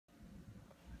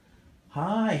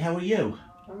Hi, how are you?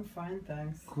 I'm fine,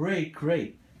 thanks. Great,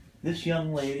 great. This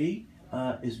young lady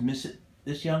is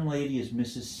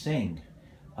Mrs. Singh,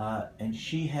 and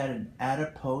she had an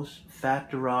adipose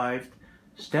fat-derived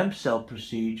stem cell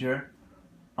procedure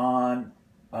on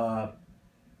October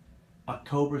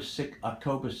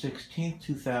 16th,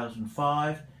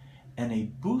 2005, and a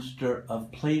booster of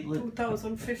platelet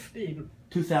 2015.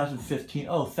 2015.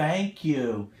 Oh, thank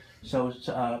you. So it's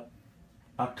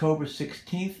October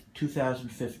 16th,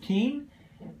 2015,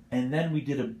 and then we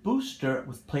did a booster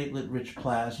with platelet-rich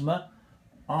plasma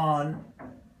on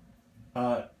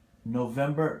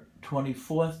November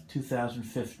 24th,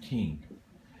 2015.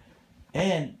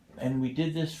 And we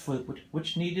did this for,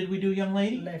 which knee did we do, young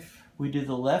lady? Left. We did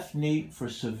the left knee for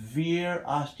severe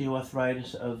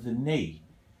osteoarthritis of the knee.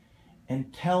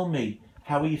 And tell me,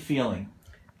 how are you feeling?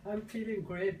 I'm feeling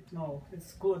great now.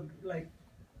 It's good, like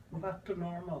back to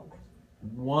normal.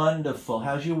 Wonderful.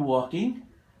 How's your walking?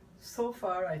 So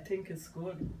far, I think it's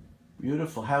good.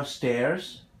 Beautiful. How's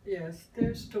stairs? Yes,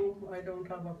 there's two. I don't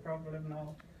have a problem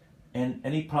now. And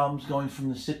any problems going from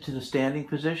the sit to the standing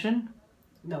position?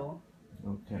 No.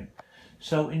 Okay.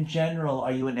 So in general,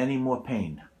 are you in any more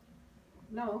pain?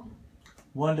 No.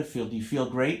 Wonderful. Do you feel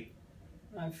great?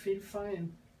 I feel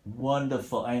fine.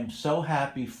 Wonderful. I am so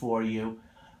happy for you.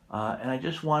 And I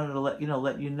just wanted to let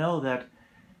you know that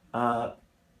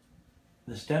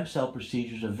the stem cell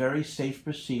procedure is a very safe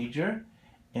procedure,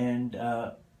 and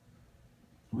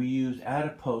we use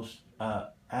adipose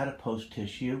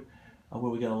tissue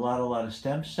where we get a lot of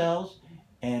stem cells.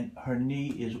 And her knee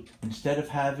is, instead of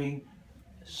having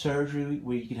surgery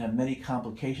where you can have many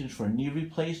complications for a knee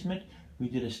replacement, we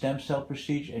did a stem cell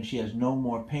procedure, and she has no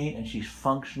more pain, and she's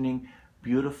functioning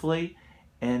beautifully,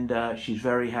 and she's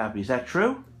very happy. Is that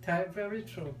true? Very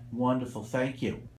true. Wonderful. Thank you.